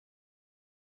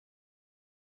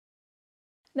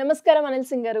నమస్కారం అనిల్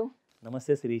సింగ్ గారు.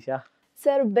 నమస్తే శిరీష.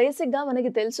 సార్ బేసిక్‌గా మనకి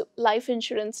తెలుసు life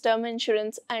insurance, term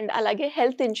insurance and అలాగే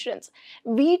హెల్త్ ఇన్స్యూరెన్స్.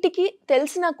 వీటికి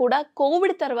తెలిసినా కూడా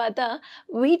కోవిడ్ తర్వాత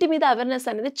వీటి మీద అవేర్‌నెస్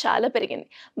అనేది చాలా పెరిగింది.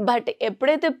 బట్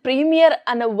ఎప్పుడైతే ప్రీమియర్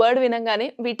అన్న వర్డ్ వినంగానే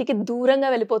వీటికి దూరంగా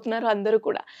వెళ్ళిపోతున్నారు అందరూ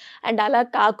కూడా. అండ్ అలా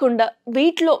కాకుండా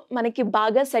వీటిలో మనకి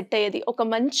బాగా సెట్ అయ్యేది ఒక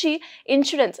మంచి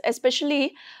ఇన్స్యూరెన్స్, ఎస్పెషల్లీ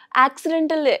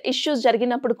యాక్సిడెంటల్ ఇష్యూస్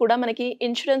జరిగినప్పుడు కూడా మనకి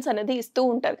ఇన్స్యూరెన్స్ అనేది ఇస్తూ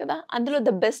ఉంటారు కదా! అందులో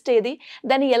ద బెస్ట్ ఏది?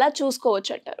 దాన్ని ఎలా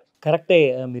చూసుకోవచ్చంటారు? కరెక్టే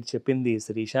మీరు చెప్పింది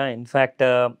శిరీష. ఇన్‌ఫ్యాక్ట్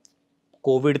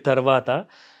కోవిడ్ తర్వాత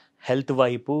హెల్త్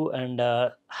వైపు అండ్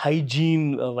హైజీన్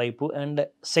వైపు అండ్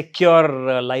సెక్యూర్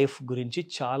లైఫ్ గురించి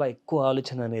చాలా ఎక్కువ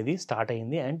ఆలోచన అనేది స్టార్ట్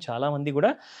అయింది. అండ్ చాలామంది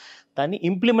కూడా దాన్ని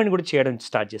ఇంప్లిమెంట్ కూడా చేయడం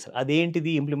స్టార్ట్ చేశారు.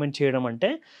 అదేంటిది ఇంప్లిమెంట్ చేయడం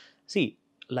అంటే, సీ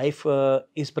లైఫ్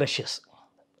ఈజ్ ప్రెషియస్.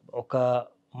 ఒక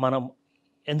మనం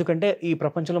ఎందుకంటే ఈ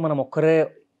ప్రపంచంలో మనం ఒక్కరే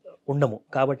ఉండము.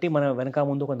 కాబట్టి మన వెనక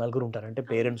ముందు ఒక నలుగురు ఉంటారు. అంటే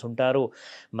పేరెంట్స్ ఉంటారు,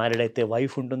 మ్యారీడ్ అయితే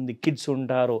వైఫ్ ఉంటుంది, కిడ్స్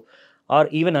ఉంటారు, ఆర్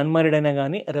ఈవెన్ అన్‌మ్యారీడ్ అయినా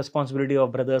కానీ responsibility of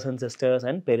brothers and sisters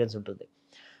and parents ఉంటుంది.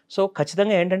 సో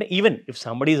ఖచ్చితంగా ఏంటంటే even if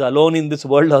somebody is alone in this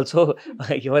world also,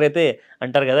 ఎవరైతే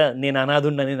అంటారు కదా నేను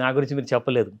అనాథుడినని, నా గురించి మీరు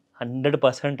చెప్పలేదు,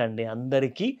 100% అండి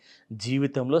అందరికీ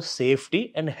జీవితంలో సేఫ్టీ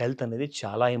అండ్ హెల్త్ అనేది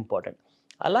చాలా ఇంపార్టెంట్.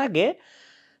 అలాగే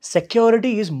సెక్యూరిటీ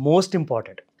ఈజ్ మోస్ట్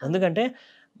ఇంపార్టెంట్. ఎందుకంటే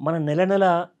మన నెల నెల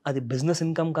అది బిజినెస్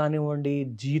ఇన్కమ్ కానివ్వండి,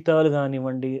 జీతాలు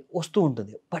కానివ్వండి వస్తూ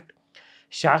ఉంటుంది. బట్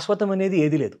శాశ్వతం అనేది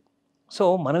ఏది లేదు. సో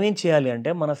మనం ఏం చేయాలి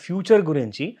అంటే మన ఫ్యూచర్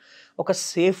గురించి ఒక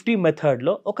సేఫ్టీ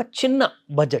మెథడ్లో ఒక చిన్న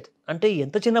బడ్జెట్, అంటే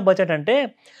ఎంత చిన్న బడ్జెట్ అంటే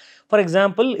ఫర్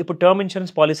ఎగ్జాంపుల్ ఇప్పుడు టర్మ్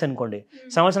ఇన్సూరెన్స్ పాలసీ అనుకోండి,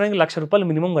 సంవత్సరానికి ₹1,00,000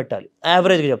 మినిమం కట్టాలి.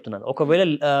 యావరేజ్గా చెప్తున్నాను. ఒకవేళ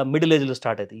మిడిల్ ఏజ్లో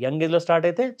స్టార్ట్ అయితే, యంగ్ ఏజ్లో స్టార్ట్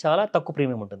అయితే చాలా తక్కువ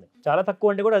ప్రీమియం ఉంటుంది. చాలా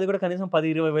తక్కువ అంటే కూడా అది కూడా కనీసం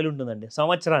 10,000-20,000 ఉంటుందండి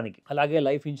సంవత్సరానికి. అలాగే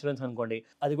లైఫ్ ఇన్సూరెన్స్ అనుకోండి,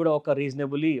 అది కూడా ఒక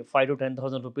రీజనబుల్లీ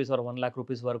 ₹5,000 to 10,000 ఆర్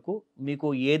 ₹1,00,000 వరకు మీకు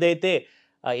ఏదైతే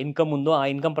ఇన్కమ్ ఉందో ఆ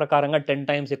ఇన్కమ్ ప్రకారంగా 10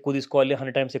 టైమ్స్ ఎక్కువ తీసుకోవాలి,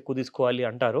 100 టైమ్స్ ఎక్కువ తీసుకోవాలి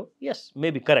అంటారు. Yes,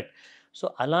 maybe correct. సో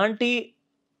అలాంటి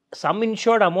సమ్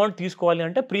ఇన్షూర్డ్ అమౌంట్ తీసుకోవాలి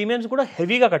అంటే ప్రీమియమ్స్ కూడా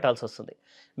హెవీగా కట్టాల్సి వస్తుంది.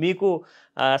 మీకు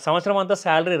సంవత్సరం అంతా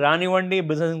శాలరీ రానివ్వండి,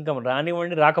 బిజినెస్ ఇన్కమ్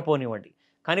రానివ్వండి, రాకపోనివ్వండి,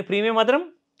 కానీ ప్రీమియం మాత్రం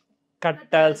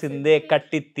కట్టాల్సిందే,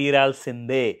 కట్టి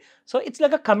తీరాల్సిందే. So it's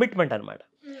like a commitment అనమాట.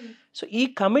 సో ఈ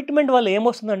కమిట్మెంట్ వల్ల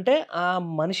ఏమొస్తుందంటే ఆ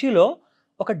మనిషిలో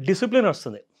ఒక డిసిప్లిన్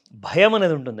వస్తుంది, భయం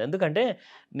అనేది ఉంటుంది. ఎందుకంటే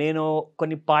నేను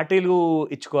కొన్ని పార్టీలు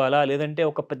ఇచ్చుకోవాలా, లేదంటే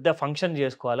ఒక పెద్ద ఫంక్షన్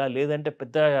చేసుకోవాలా, లేదంటే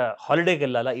పెద్ద హాలిడేకి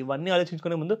వెళ్ళాలా, ఇవన్నీ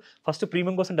ఆలోచించుకునే ముందు ఫస్ట్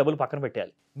ప్రీమియం కోసం డబ్బులు పక్కన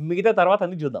పెట్టాలి. మిగతా తర్వాత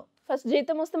అన్ని చూద్దాం. ఫస్ట్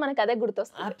జీతం వస్తే మనకు అదే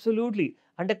గుర్తొస్తుంది. అబ్సల్యూట్లీ.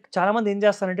 అంటే చాలామంది ఏం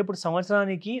చేస్తారంటే ఇప్పుడు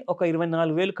సంవత్సరానికి ఒక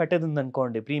 24,000 కట్టేది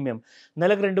ఉందనుకోండి ప్రీమియం,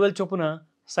 నెలకు 2,000 చొప్పున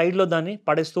సైడ్లో దాన్ని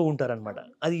పడేస్తూ ఉంటారనమాట.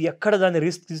 అది ఎక్కడ దాన్ని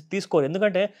రిస్క్ తీసుకోరు.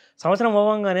 ఎందుకంటే సంవత్సరం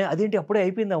అవ్వగానే అదేంటి అప్పుడే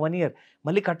అయిపోయిందా 1 ఇయర్,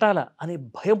 మళ్ళీ కట్టాలా అనే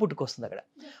భయం పుట్టుకొస్తుంది అక్కడ.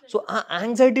 సో ఆ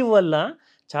యాంగ్జైటీ వల్ల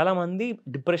చాలామంది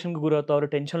డిప్రెషన్కి గురవుతారు,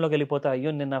 టెన్షన్లోకి వెళ్ళిపోతారు.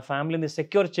 అయ్యో నేను నా ఫ్యామిలీని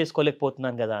సెక్యూర్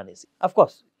చేసుకోలేకపోతున్నాను కదా అనేసి.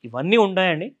 అఫ్కోర్స్ ఇవన్నీ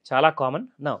ఉంటాయండి, చాలా కామన్.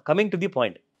 నా కమింగ్ టు ది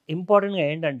పాయింట్, ఇంపార్టెంట్గా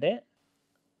ఏంటంటే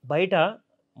బయట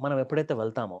మనం ఎప్పుడైతే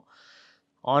వెళ్తామో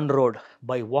ఆన్ రోడ్,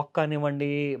 బై వాక్ కానివ్వండి,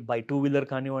 బై 2 వీలర్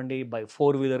కానివ్వండి, బై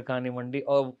 4 వీలర్ కానివ్వండి,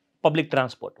 పబ్లిక్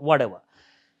ట్రాన్స్పోర్ట్ వాటెవర్,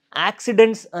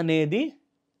 యాక్సిడెంట్స్ అనేది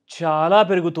చాలా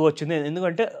పెరుగుతూ వచ్చింది.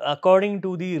 ఎందుకంటే according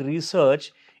to the research,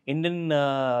 Indian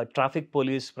traffic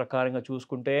police ప్రకారంగా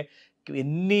చూసుకుంటే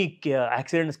ఎన్ని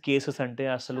యాక్సిడెంట్స్ కేసెస్ అంటే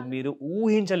అసలు మీరు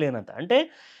ఊహించలేనంత. అంటే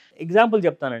ఎగ్జాంపుల్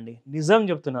చెప్తానండి, నిజం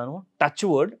చెప్తున్నాను, టచ్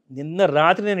వర్డ్. నిన్న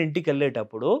రాత్రి నేను ఇంటికి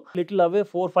వెళ్ళేటప్పుడు లిటిల్ అవే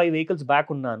 4-5 వెహికల్స్ బ్యాక్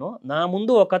ఉన్నాను. నా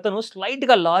ముందు ఒక అతను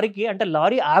స్లైట్గా లారీకి, అంటే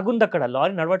లారీ ఆగుంది, అక్కడ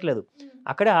లారీ నడవట్లేదు,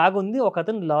 అక్కడే ఆగుంది, ఒక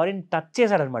అతను లారీని టచ్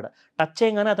చేశాడనమాట. టచ్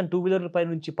చేయగానే అతను 2 వీలర్ పై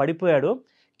నుంచి పడిపోయాడు.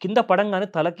 కింద పడంగానే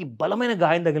తలకి బలమైన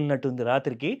గాయం తగిలినట్టుంది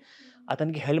రాత్రికి.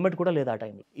 అతనికి హెల్మెట్ కూడా లేదు ఆ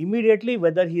టైంలో. Immediately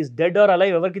whether he's dead or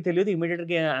alive ఎవరికి తెలియదు.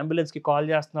 ఇమీడియట్గా అంబులెన్స్కి కాల్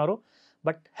చేస్తున్నారు,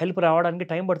 బట్ హెల్ప్ రావడానికి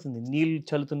టైం పడుతుంది. నీళ్ళు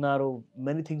చల్లుతున్నారు,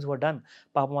 మెనీ థింగ్స్ వర్ డన్.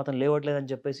 పాపం అతను లేవట్లేదని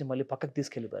చెప్పేసి మళ్ళీ పక్కకి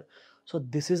తీసుకెళ్ళిపోయారు. So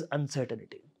this is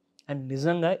uncertainty. And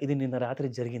నిజంగా ఇది నిన్న రాత్రి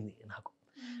జరిగింది నాకు.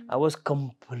 I was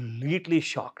completely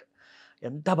shocked.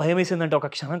 ఎంత భయం వేసిందంటే ఒక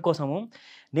క్షణం కోసము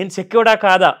నేను సెక్యూర్డా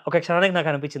కాదా ఒక క్షణానికి నాకు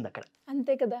అనిపించింది అక్కడ.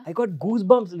 అంతే కదా. I got goose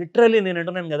bumps literally. నేను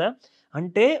అంటున్నాను కదా,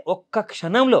 అంటే ఒక్క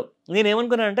క్షణంలో నేను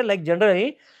ఏమనుకున్నానంటే లైక్ జనరల్లీ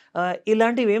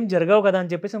ఇలాంటివి ఏం జరగవు కదా అని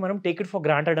చెప్పేసి మనం టేక్ ఇట్ ఫర్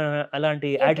గ్రాంటెడ్ అలాంటి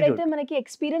యాటిట్యూడ్. ఎప్పుడైతే మనకి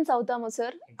ఎక్స్పీరియన్స్ అవుతామో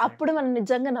సార్, అప్పుడు మనం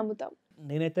నిజంగా నమ్ముతాం.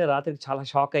 నేనైతే రాత్రికి చాలా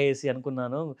షాక్ అయ్యేసి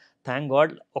అనుకున్నాను, థ్యాంక్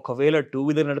గాడ్. ఒకవేళ 2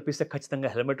 వీలర్ నడిపిస్తే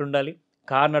ఖచ్చితంగా హెల్మెట్ ఉండాలి,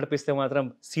 కార్ నడిపిస్తే మాత్రం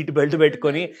సీట్ బెల్ట్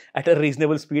పెట్టుకొని అట్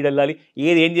రీజనబుల్ స్పీడ్ వెళ్ళాలి.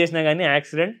 ఏం చేసినా కానీ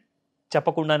యాక్సిడెంట్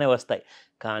చెప్పకుండానే వస్తాయి.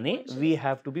 కానీ we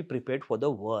have to be prepared for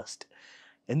the worst.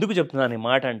 ఎందుకు చెప్తున్నాను ఈ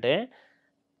మాట అంటే,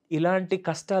 ఇలాంటి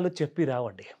కష్టాలు చెప్పి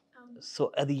రావండి. సో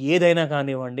అది ఏదైనా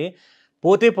కానివ్వండి,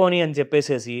 పోతే పోనీ అని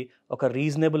చెప్పేసేసి ఒక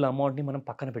రీజనబుల్ అమౌంట్ని మనం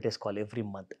పక్కన పెట్టేసుకోవాలి ఎవ్రీ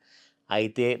మంత్.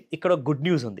 అయితే ఇక్కడ గుడ్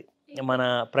న్యూస్ ఉంది మన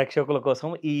ప్రేక్షకుల కోసం.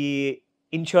 ఈ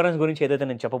ఇన్సూరెన్స్ గురించి ఏదైతే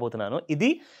నేను చెప్పబోతున్నానో ఇది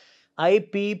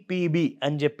ఐపీపీబీ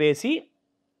అని చెప్పేసి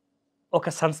ఒక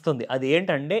సంస్థ ఉంది. అది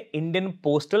ఏంటంటే ఇండియన్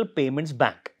పోస్టల్ పేమెంట్స్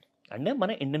బ్యాంక్, అంటే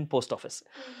మన ఇండియన్ పోస్ట్ ఆఫీస్.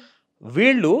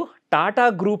 వీళ్ళు టాటా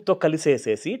గ్రూప్తో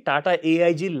కలిసేసేసి టాటా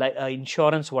ఏఐజీ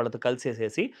ఇన్సూరెన్స్ వాళ్ళతో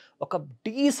కలిసేసేసి ఒక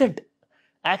decent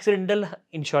accidental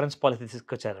insurance policy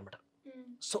తీసుకొచ్చారనమాట.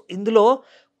 So ఇందులో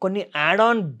కొన్ని add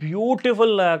on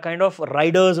beautiful kind of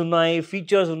riders ఉన్నాయి,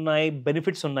 ఫీచర్స్ ఉన్నాయి,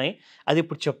 బెనిఫిట్స్ ఉన్నాయి. అది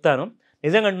ఇప్పుడు చెప్తాను.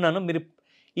 నిజంగా అంటున్నాను, మీరు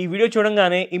ఈ వీడియో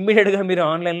చూడంగానే ఇమ్మీడియట్గా మీరు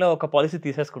ఆన్లైన్లో ఒక పాలసీ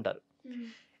తీసేసుకుంటారు.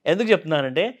 ఎందుకు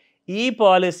చెప్తున్నానంటే ఈ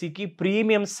పాలసీకి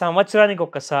ప్రీమియం సంవత్సరానికి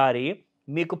ఒకసారి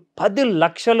మీకు 10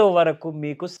 లక్షల వరకు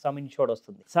మీకు సమ్ ఇన్షూర్డ్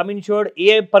వస్తుంది. సమ్ ఇన్షూర్డ్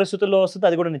ఏ పరిస్థితుల్లో వస్తుందో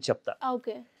అది కూడా నేను చెప్తా.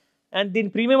 ఓకే. అండ్ దీని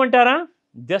ప్రీమియం అంటారా,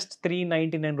 జస్ట్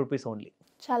 399 రూపీస్ ఓన్లీ.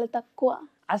 చాలా తక్కువ,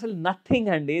 అసలు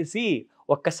నథింగ్ అండి.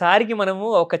 ఒక్కసారికి మనము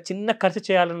ఒక చిన్న ఖర్చు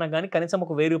చేయాలన్నా కానీ కనీసం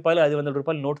ఒక 1000 రూపాయలు 500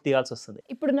 రూపాయలు నోట్ తీయాల్సి వస్తుంది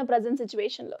ఇప్పుడున్న ప్రజెంట్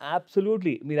సిచ్యువేషన్లో.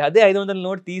 అబ్సల్యూట్లీ. మీరు అదే 500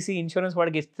 నోట్ తీసి ఇన్సూరెన్స్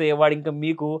వాడికి ఇస్తే వాడు ఇంకా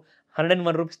మీకు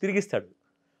 101 rupees తిరిగిస్తాడు.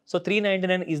 So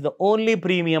 399 is the only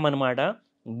premium అనమాట.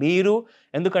 మీరు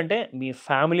ఎందుకంటే మీ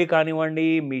ఫ్యామిలీ కానివ్వండి,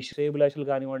 మీ శ్రేయభిలాషులు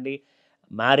కానివ్వండి,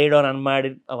 మ్యారీడ్ ఆర్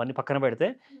అన్మ్యారీడ్ అవన్నీ పక్కన పెడితే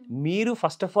మీరు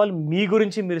ఫస్ట్ ఆఫ్ ఆల్ మీ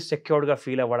గురించి మీరు సెక్యూర్డ్గా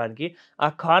ఫీల్ అవ్వడానికి, ఆ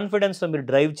కాన్ఫిడెన్స్తో మీరు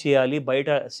డ్రైవ్ చేయాలి, బయట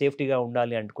సేఫ్టీగా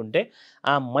ఉండాలి అనుకుంటే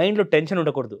ఆ మైండ్లో టెన్షన్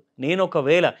ఉండకూడదు. నేను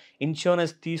ఒకవేళ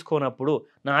ఇన్సూరెన్స్ తీసుకోనప్పుడు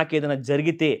నాకు ఏదైనా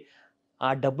జరిగితే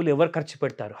ఆ డబ్బులు ఎవరు ఖర్చు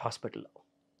పెడతారు హాస్పిటల్లో?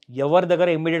 ఎవరి దగ్గర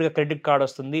ఇమ్మీడియట్గా క్రెడిట్ కార్డ్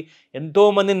వస్తుంది?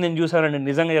 ఎంతోమందిని నేను చూసానండి,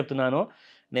 నిజంగా చెప్తున్నాను.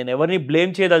 నేను ఎవరిని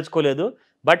బ్లేమ్ చేయదలుచుకోలేదు,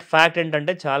 బట్ ఫ్యాక్ట్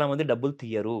ఏంటంటే చాలామంది డబ్బులు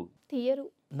తీయరు.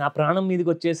 నా ప్రాణం మీదకి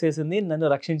వచ్చేసేసింది, నన్ను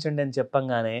రక్షించండి అని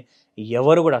చెప్పంగానే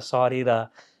ఎవరు కూడా సారీరా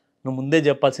నువ్వు ముందే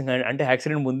చెప్పాల్సింది, అంటే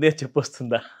యాక్సిడెంట్ ముందే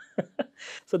చెప్పొస్తుందా?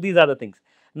 So these are the things.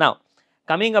 నా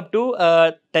coming up to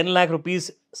 10 lakh rupees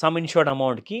some insured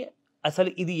అమౌంట్కి అసలు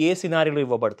ఇది ఏ సినారీలో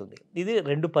ఇవ్వబడుతుంది? ఇది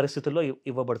 2 పరిస్థితుల్లో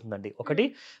ఇవ్వబడుతుందండి. ఒకటి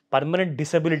పర్మనెంట్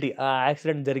డిసబిలిటీ, ఆ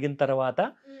యాక్సిడెంట్ జరిగిన తర్వాత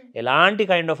ఎలాంటి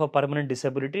kind of permanent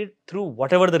disability through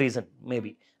what ever the reason,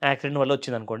 maybe accident వల్ల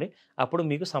వచ్చింది అనుకోండి, అప్పుడు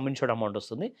మీకు సమ్ ఇన్షూర్డ్ అమౌంట్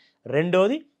వస్తుంది.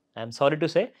 రెండోది, I'm sorry to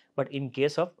say, but in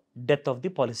case of death of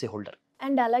the policy holder.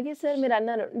 And అలాగే సార్ మీరు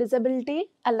అన్నారు డిజబిలిటీ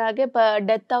అలాగే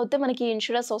డెత్ అవుతే మనకి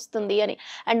ఇన్సూరెన్స్ వస్తుంది అని.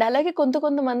 అండ్ అలాగే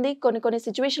కొంతమంది కొన్ని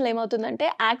సిచ్యువేషన్లో ఏమవుతుందంటే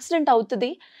యాక్సిడెంట్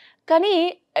అవుతుంది కానీ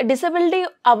డిసబిలిటీ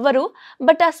అవ్వరు,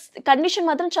 బట్ ఆ కండిషన్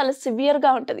మాత్రం చాలా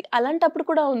సివియర్గా ఉంటుంది. అలాంటప్పుడు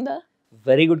కూడా ఉందా?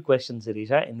 Very good question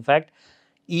Sirisha. In fact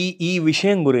ఈ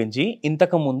విషయం గురించి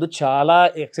ఇంతకుముందు చాలా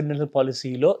యాక్సిడెంటల్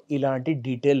పాలసీలో ఇలాంటి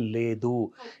డీటెయిల్ లేదు,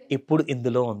 ఇప్పుడు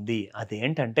ఇందులో ఉంది.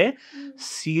 అదేంటంటే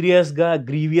సీరియస్గా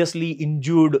గ్రీవియస్లీ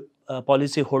ఇంజూర్డ్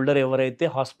పాలసీ హోల్డర్ ఎవరైతే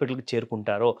హాస్పిటల్కి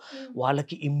చేరుకుంటారో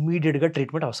వాళ్ళకి ఇమ్మీడియట్గా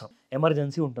ట్రీట్మెంట్ అవసరం,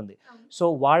 ఎమర్జెన్సీ ఉంటుంది. సో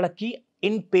వాళ్ళకి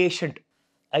in patient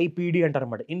IPD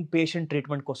అంటారన్నమాట, in patient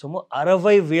treatment కోసము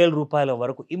 60,000 రూపాయల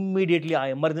వరకు ఇమ్మీడియట్లీ ఆ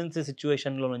ఎమర్జెన్సీ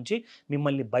సిచ్యువేషన్లో నుంచి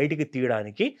మిమ్మల్ని బయటికి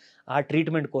తీయడానికి ఆ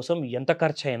ట్రీట్మెంట్ కోసం ఎంత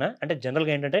ఖర్చు అయినా, అంటే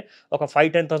జనరల్గా ఏంటంటే ఒక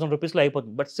 5-10,000 రూపీస్లో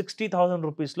అయిపోతుంది, బట్ 60,000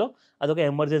 రూపీస్లో అదొక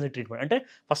ఎమర్జెన్సీ ట్రీట్మెంట్. అంటే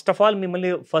ఫస్ట్ ఆఫ్ ఆల్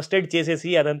మిమ్మల్ని ఫస్ట్ ఎయిడ్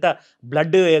చేసేసి అదంతా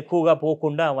బ్లడ్ ఎక్కువగా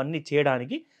పోకుండా అవన్నీ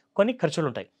చేయడానికి కొన్ని ఖర్చులు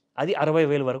ఉంటాయి. అది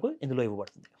 60,000 వరకు ఇందులో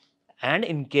ఇవ్వబడుతుంది. అండ్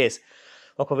ఇన్ కేస్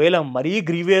ఒకవేళ మరీ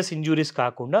గ్రీవియస్ ఇంజురీస్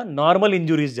కాకుండా నార్మల్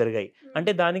ఇంజురీస్ జరిగాయి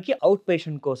అంటే దానికి అవుట్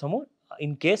పేషెంట్ కోసము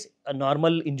ఇన్ కేస్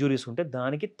నార్మల్ ఇంజురీస్ ఉంటే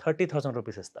దానికి 30,000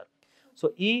 రూపీస్ ఇస్తారు. సో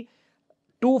ఈ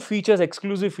 2 ఫీచర్స్,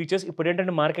 ఎక్స్క్లూజివ్ ఫీచర్స్ ఇప్పుడు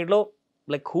ఏంటంటే మార్కెట్లో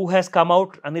like who has come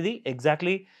out అనేది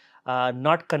ఎగ్జాక్ట్లీ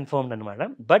నాట్ కన్ఫర్మ్డ్ అనమాట.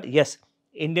 But yes,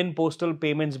 Indian postal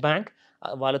payments bank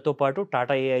వాళ్ళతో పాటు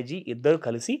టాటా ఏఐజీ ఇద్దరు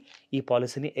కలిసి ఈ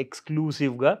పాలసీని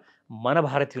ఎక్స్క్లూసివ్గా మన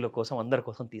భారతీయుల కోసం అందరి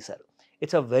కోసం తీశారు.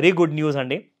 It's a very good news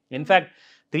అండి. In fact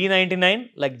 399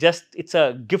 like just it's a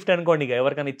gift అనుకోండి. ఇక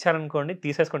ఎవరికైనా ఇచ్చారనుకోండి,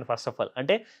 తీసేసుకోండి ఫస్ట్ ఆఫ్ ఆల్,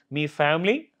 అంటే మీ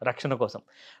ఫ్యామిలీ రక్షణ కోసం.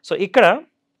 సో ఇక్కడ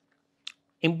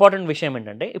ఇంపార్టెంట్ విషయం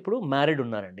ఏంటంటే ఇప్పుడు మ్యారీడ్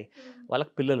ఉన్నారండి,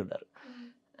 వాళ్ళకి పిల్లలు ఉన్నారు,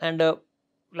 అండ్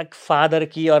లైక్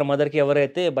ఫాదర్కి ఆర్ మదర్కి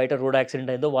ఎవరైతే బయట రోడ్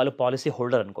యాక్సిడెంట్ అయిందో వాళ్ళు పాలసీ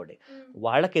హోల్డర్ అనుకోండి,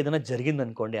 వాళ్ళకి ఏదైనా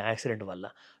జరిగిందనుకోండి యాక్సిడెంట్ వల్ల,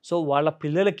 సో వాళ్ళ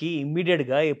పిల్లలకి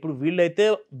ఇమ్మీడియట్గా ఇప్పుడు వీళ్ళైతే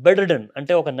బెడ్ రిడన్,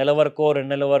 అంటే ఒక నెల వరకో 2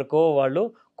 నెలల వరకో వాళ్ళు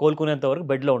కోలుకునేంత వరకు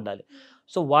బెడ్లో ఉండాలి.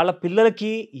 సో వాళ్ళ పిల్లలకి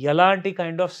ఎలాంటి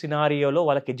కైండ్ ఆఫ్ సినారియోలో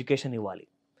వాళ్ళకి ఎడ్యుకేషన్ ఇవ్వాలి,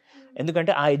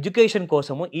 ఎందుకంటే ఆ ఎడ్యుకేషన్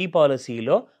కోసము ఈ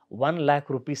పాలసీలో 1 lakh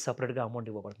రూపీస్ సపరేట్గా అమౌంట్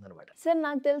ఇవ్వబడుతుంది అనమాట. సార్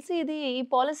నాకు తెలిసి ఇది ఈ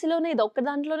పాలసీలోనే ఇది ఒక్క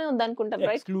దాంట్లోనే ఉంది అనుకుంటాను,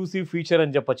 రైట్? ఎక్స్క్లూసివ్ ఫీచర్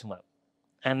అని చెప్పొచ్చు మనం.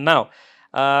 And now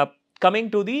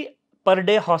coming to the per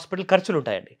day hospital ఖర్చులు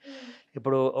ఉంటాయండి.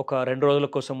 ఇప్పుడు ఒక 2 రోజుల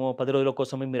కోసమో 10 రోజుల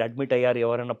కోసమో మీరు అడ్మిట్ అయ్యారు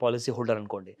ఎవరైనా పాలసీ హోల్డర్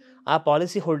అనుకోండి, ఆ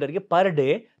పాలసీ హోల్డర్కి పర్ డే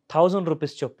 1,000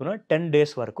 రూపీస్ చొప్పున 10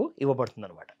 days వరకు ఇవ్వబడుతుంది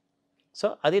అనమాట. సో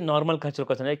అది నార్మల్ ఖర్చుల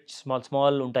కోసం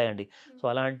స్మాల్ ఉంటాయండి. సో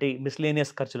అలాంటి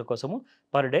మిస్లేనియస్ ఖర్చుల కోసము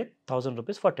per day 1000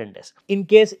 rupees for 10 days. In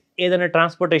case ఏదైనా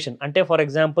ట్రాన్స్పోర్టేషన్ అంటే ఫర్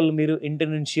ఎగ్జాంపుల్ మీరు ఇంటి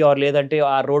నుంచి ఆర్ లేదంటే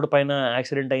ఆ రోడ్ పైన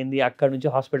యాక్సిడెంట్ అయింది, అక్కడ నుంచి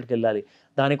హాస్పిటల్కి వెళ్ళాలి,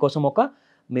 దానికోసం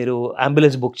మీరు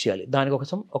అంబులెన్స్ బుక్ చేయాలి,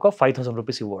 దానికోసం ఒక 5000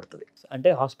 రూపీస్ ఇవ్వబడుతుంది. అంటే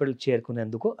హాస్పిటల్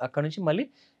చేరుకునేందుకు అక్కడ నుంచి మళ్ళీ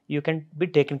you can be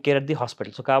taken care at the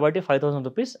hospital. So కాబట్టి 5000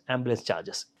 రూపీస్ అంబులెన్స్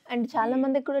ఛార్జెస్. అండ్ చాలా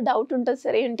మందికి కూడా డౌట్ ఉంటుంది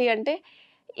సార్, ఏంటి అంటే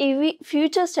ఇవి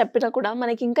ఫ్యూచర్స్ చెప్పినా కూడా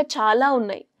మనకి ఇంకా చాలా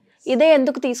ఉన్నాయి, ఇదే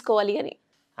ఎందుకు తీసుకోవాలి అని.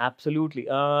 అబ్సల్యూట్లీ.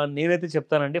 నేనైతే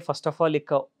చెప్తానండి, ఫస్ట్ ఆఫ్ ఆల్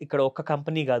ఇక్కడ ఒక్క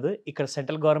కంపెనీ కాదు, ఇక్కడ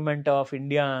సెంట్రల్ గవర్నమెంట్ ఆఫ్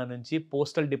ఇండియా నుంచి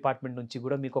పోస్టల్ డిపార్ట్మెంట్ నుంచి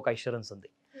కూడా మీకు ఒక ఇన్సూరెన్స్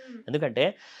ఉంది. ఎందుకంటే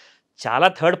చాలా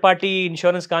థర్డ్ పార్టీ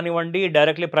ఇన్సూరెన్స్ కానివ్వండి,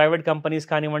 డైరెక్ట్లీ ప్రైవేట్ కంపెనీస్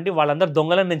కానివ్వండి, వాళ్ళందరూ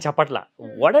దొంగలని నేను చెప్పట్లా.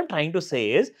 What I'm trying to say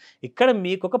is, ఇక్కడ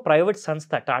మీకు ఒక ప్రైవేట్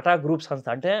సంస్థ, టాటా గ్రూప్ సంస్థ,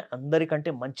 అంటే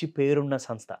అందరికంటే మంచి పేరున్న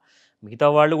సంస్థ. మిగతా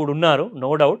వాళ్ళు కూడా ఉన్నారు,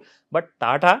 no doubt, but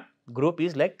Tata group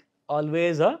is like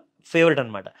always a favourite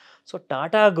అనమాట. So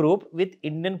Tata group with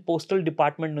Indian postal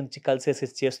department నుంచి కలిసేసి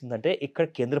చేస్తుందంటే ఇక్కడ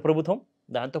కేంద్ర ప్రభుత్వం,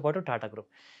 దాంతోపాటు Tata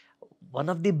group one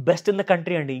of the best in the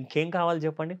country అండి. ఇంకేం కావాలి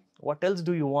చెప్పండి? What else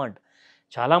do you want?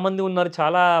 చాలామంది ఉన్నారు,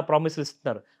 చాలా ప్రామిసులు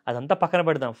ఇస్తున్నారు, అదంతా పక్కన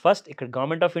పెడదాం. ఫస్ట్ ఇక్కడ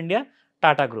government of India,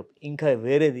 Tata group, ఇంకా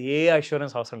వేరేది ఏ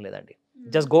అష్యూరెన్స్ అవసరం లేదండి.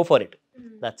 Just go for it,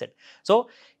 that's it. So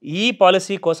ఈ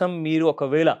పాలసీ కోసం మీరు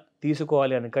ఒకవేళ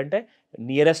తీసుకోవాలి అనుకంటే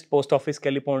నియరెస్ట్ పోస్ట్ ఆఫీస్కి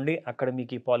వెళ్ళిపోండి, అక్కడ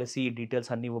మీకు ఈ పాలసీ డీటెయిల్స్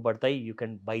అన్ని ఇవ్వబడతాయి. You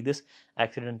can buy this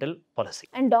accidental policy.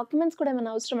 And documents కూడా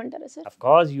ఏమైనా అవసరం అంటారా sir? Of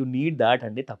course you need that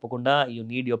అండి, తప్పకుండా you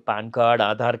need your pan card,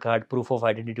 Aadhaar card, proof of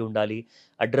identity ఉండాలి,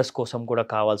 అడ్రస్ కోసం కూడా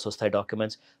కావాల్సి వస్తాయి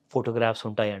డాక్యుమెంట్స్, ఫోటోగ్రాఫ్స్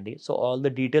ఉంటాయండి. So all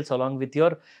the details along with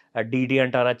your DD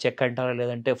అంటారా, చెక్ అంటారా,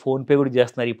 లేదంటే ఫోన్పే కూడా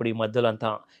చేస్తున్నారు ఇప్పుడు ఈ మధ్యలో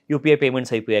అంతా యూపీఐ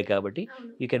పేమెంట్స్ అయిపోయాయి కాబట్టి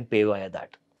you can pay via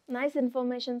that. Nice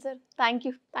information sir,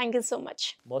 thank you so much.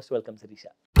 Most welcome Sirisha.